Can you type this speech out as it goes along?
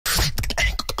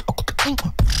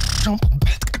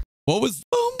What was?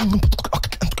 Oh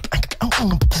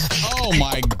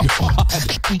my God.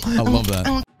 I love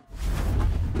that.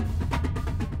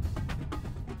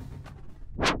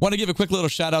 Want to give a quick little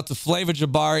shout out to Flava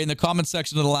Jabari. In the comment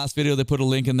section of the last video, they put a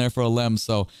link in there for ALEM.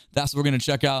 So that's what we're going to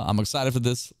check out. I'm excited for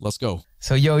this. Let's go.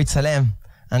 So yo, it's ALEM.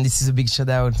 And this is a big shout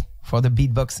out for the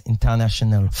Beatbox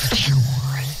International.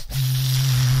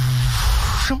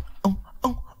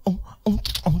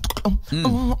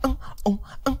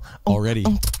 Already.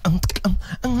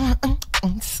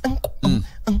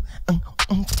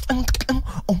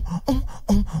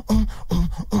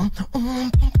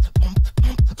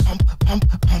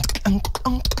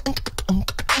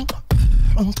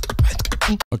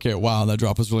 Okay, wow, that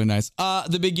drop was really nice.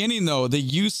 The beginning though, the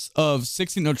use of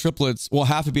 16-note triplets, well,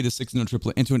 half a beat of 16-note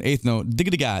triplet into an 8th note,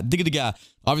 digga-digga, digga-digga.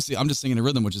 Obviously, I'm just singing a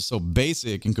rhythm, which is so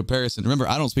basic in comparison. Remember,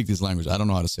 I don't speak these languages. I don't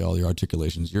know how to say all your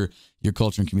articulations. Your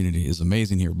culture and community is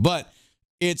amazing here. But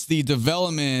it's the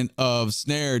development of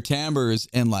snare, timbres,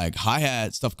 and like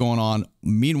hi-hat stuff going on.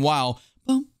 Meanwhile,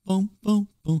 boom, boom, boom,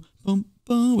 boom, boom,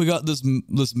 boom. We got this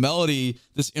melody,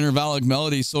 this intervallic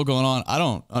melody still going on. I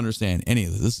don't understand any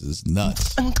of this. This is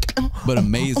nuts, but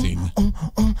amazing.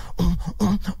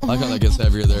 I like how that gets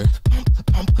heavier there.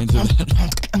 Into that.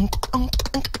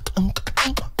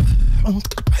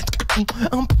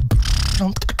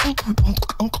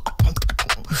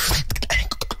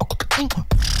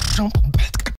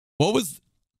 What was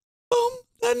boom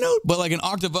that note? But like an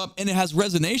octave up, and it has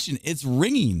resonation. It's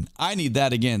ringing. I need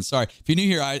that again. Sorry if you're new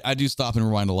here. I do stop and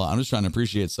rewind a lot. I'm just trying to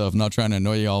appreciate stuff. I'm not trying to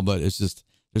annoy y'all, but it's just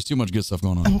there's too much good stuff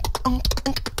going on.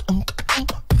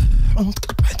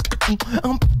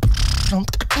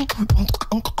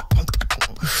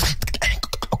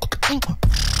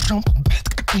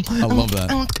 I love that.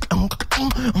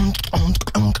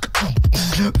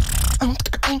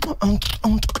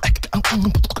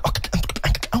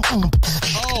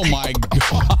 Oh my God.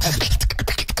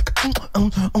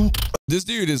 This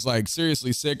dude is like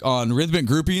seriously sick on rhythmic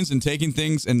groupings and taking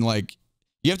things, and like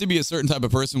you have to be a certain type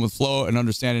of person with flow and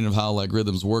understanding of how like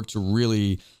rhythms work to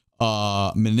really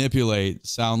manipulate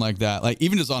sound like that. Like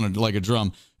even just on like a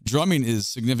drum, drumming is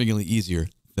significantly easier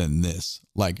than this.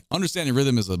 Like understanding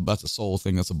rhythm is that's a soul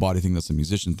thing, that's a body thing, that's a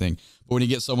musician thing. But when you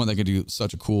get someone that can do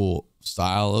such a cool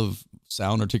style of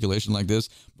sound articulation like this,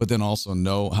 but then also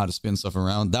know how to spin stuff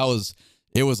around,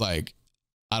 it was like,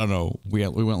 I don't know, we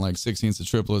went like 16ths to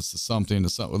triplets to something to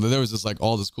something. There was just like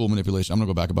all this cool manipulation. I'm gonna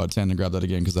go back about 10 and grab that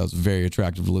again because that was very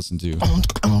attractive to listen to.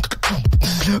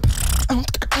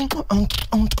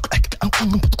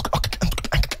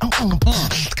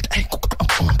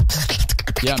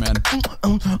 Yeah, man.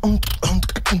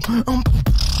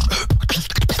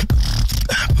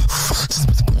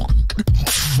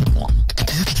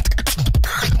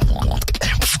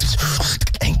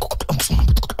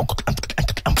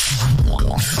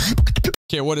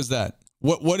 Okay, what is that?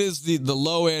 What is the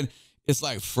low end? It's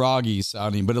like froggy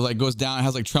sounding, but it like goes down. It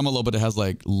has like tremolo, but it has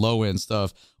like low end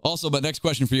stuff. Also, but next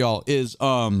question for y'all is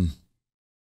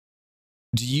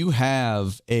do you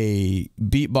have a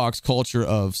beatbox culture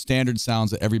of standard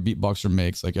sounds that every beatboxer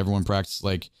makes? Like everyone practices,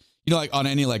 like, you know, like on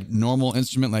any like normal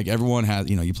instrument, like everyone has,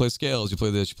 you know, you play scales, you play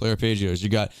this, you play arpeggios,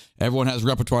 everyone has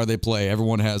repertoire they play.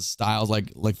 Everyone has styles,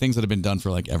 like things that have been done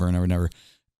for like ever and ever and ever.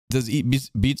 Does each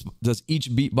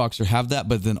beatboxer have that,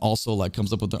 but then also like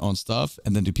comes up with their own stuff?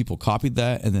 And then do people copy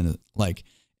that and then like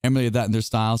emulate that in their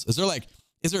styles? Is there a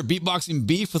beatboxing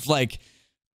beef with like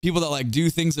people that like do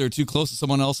things that are too close to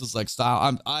someone else's like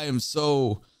style? I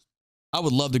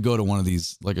would love to go to one of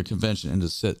these, like a convention, and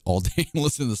just sit all day and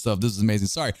listen to this stuff. This is amazing.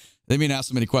 Sorry, I didn't mean to ask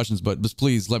so many questions, but just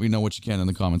please let me know what you can in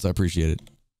the comments. I appreciate it.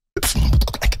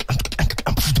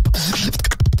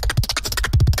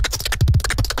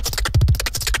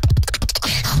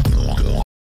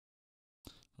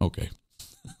 Okay.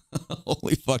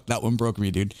 Holy fuck, that one broke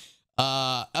me, dude.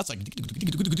 That's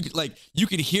like you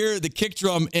could hear the kick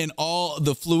drum and all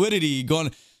the fluidity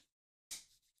going.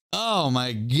 Oh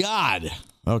my God.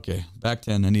 Okay, back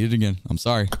 10. I need it again. I'm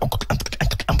sorry.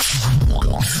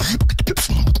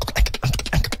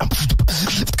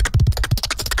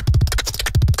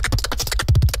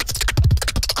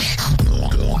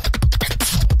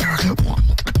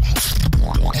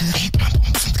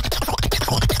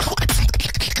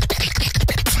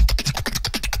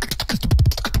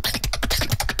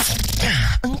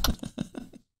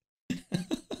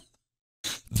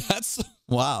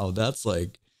 Wow, that's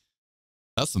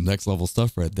some next level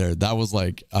stuff right there. That was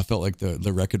like, I felt like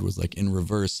the record was like in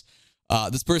reverse.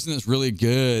 This person is really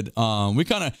good. We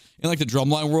kind of, in like the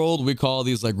drumline world, we call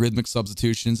these like rhythmic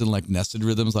substitutions and like nested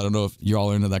rhythms. I don't know if you're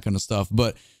all into that kind of stuff,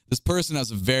 but this person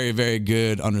has a very, very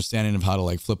good understanding of how to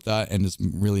like flip that and just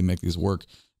really make these work.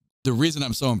 The reason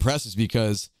I'm so impressed is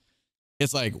because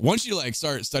it's like once you like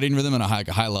start studying rhythm at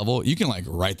a high level, you can like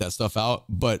write that stuff out,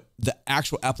 but the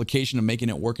actual application of making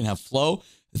it work and have flow,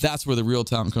 that's where the real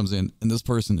talent comes in. And this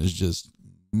person is just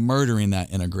murdering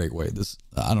that in a great way. This,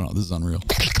 I don't know, this is unreal.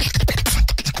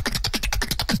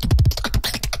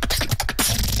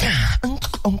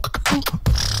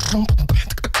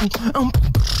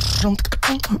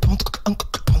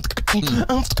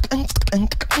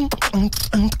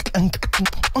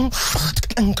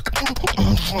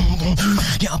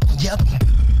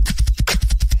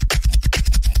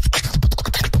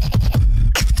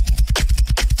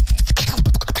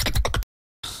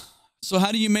 So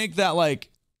how do you make that like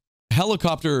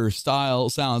helicopter style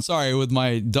sound? Sorry with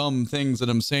my dumb things that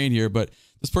I'm saying here, but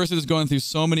this person is going through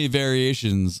so many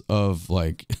variations of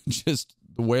like just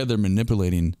the way they're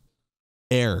manipulating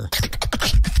air.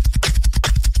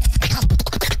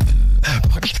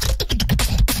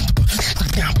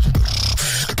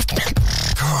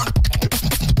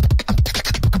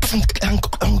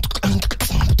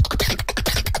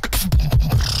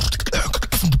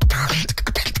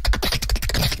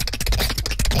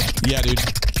 Yeah, dude.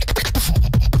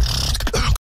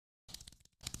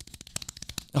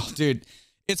 Oh, dude.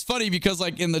 It's funny because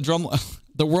like in the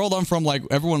the world I'm from, like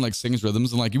everyone like sings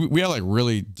rhythms and like we have like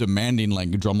really demanding like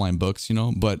drumline books, you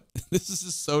know, but this is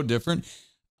just so different.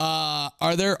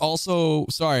 Are there also,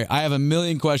 sorry, I have a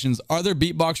million questions. Are there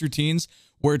beatbox routines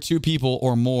where two people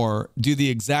or more do the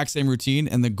exact same routine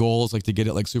and the goal is like to get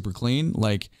it like super clean?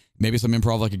 Like maybe some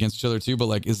improv like against each other too, but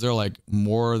like, is there like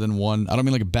more than one? I don't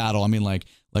mean like a battle. I mean like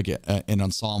an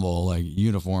ensemble, like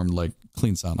uniform, like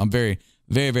clean sound. I'm very,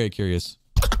 very, very curious.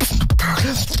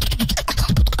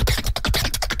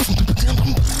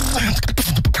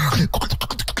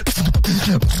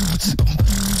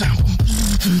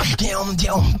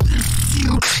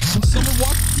 Someone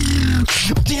walk.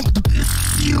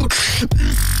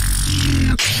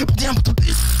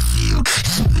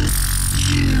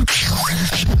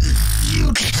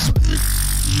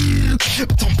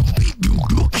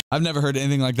 I've never heard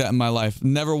anything like that in my life.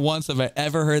 Never once have I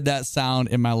ever heard that sound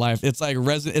in my life. It's like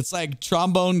it's like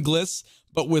trombone gliss,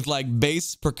 but with like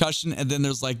bass percussion, and then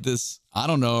there's like this, I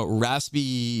don't know,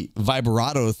 raspy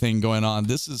vibrato thing going on.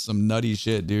 This is some nutty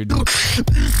shit, dude.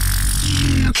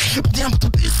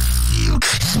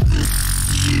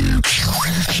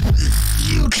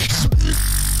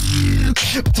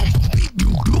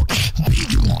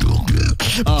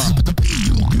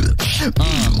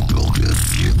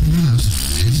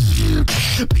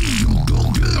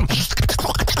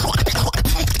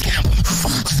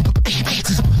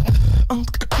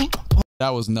 That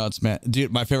was nuts, man.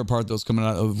 Dude, my favorite part though is coming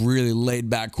out of really laid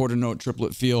back quarter note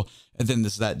triplet feel. And then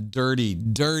this, that dirty,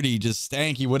 just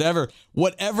stanky, whatever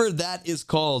that is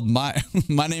called. My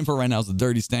name for right now is the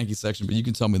dirty, stanky section, but you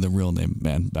can tell me the real name,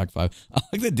 man. Back five. I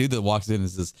like the dude that walks in and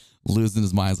is just losing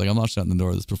his mind. He's like, I'm not shutting the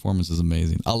door. This performance is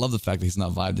amazing. I love the fact that he's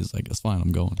not vibed. He's like, it's fine,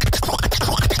 I'm going.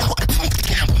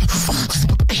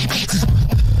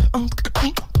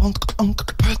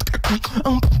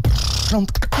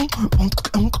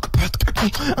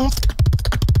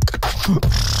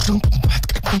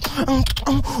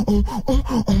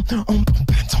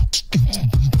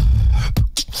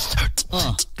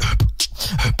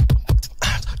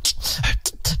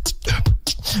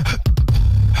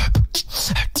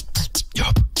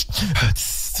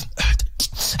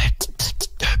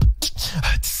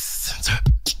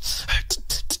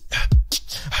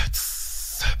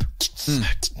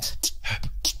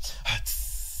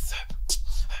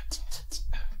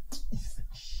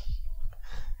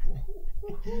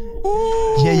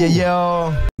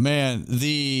 Yeah. Man,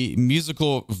 the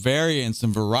musical variance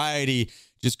and variety,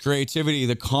 just creativity,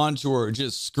 the contour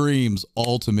just screams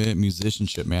ultimate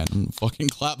musicianship, man. Fucking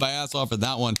clap my ass off for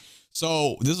that one.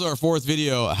 So this is our fourth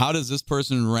video. How does this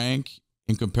person rank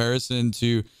in comparison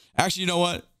to, actually, you know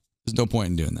what? There's no point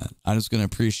in doing that. I'm just going to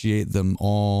appreciate them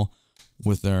all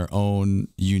with their own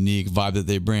unique vibe that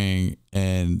they bring.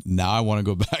 And now I want to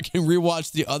go back and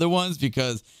rewatch the other ones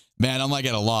because, man, I'm like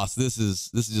at a loss. This is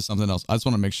just something else. I just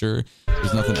want to make sure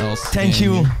there's nothing else. Thank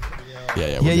you.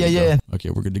 Yeah. Okay,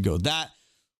 we're good to go. That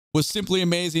was simply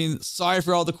amazing. Sorry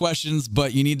for all the questions,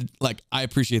 but you need, like, I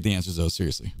appreciate the answers though,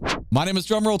 seriously. My name is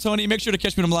DrumRollTony. Make sure to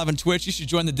catch me when I'm live on Twitch. You should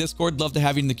join the Discord. Love to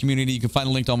have you in the community. You can find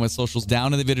a link to all my socials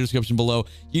down in the video description below.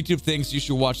 YouTube thinks you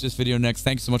should watch this video next.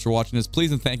 Thank you so much for watching this.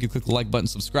 Please and thank you. Click the like button,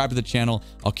 subscribe to the channel.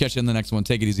 I'll catch you in the next one.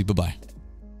 Take it easy. Bye-bye.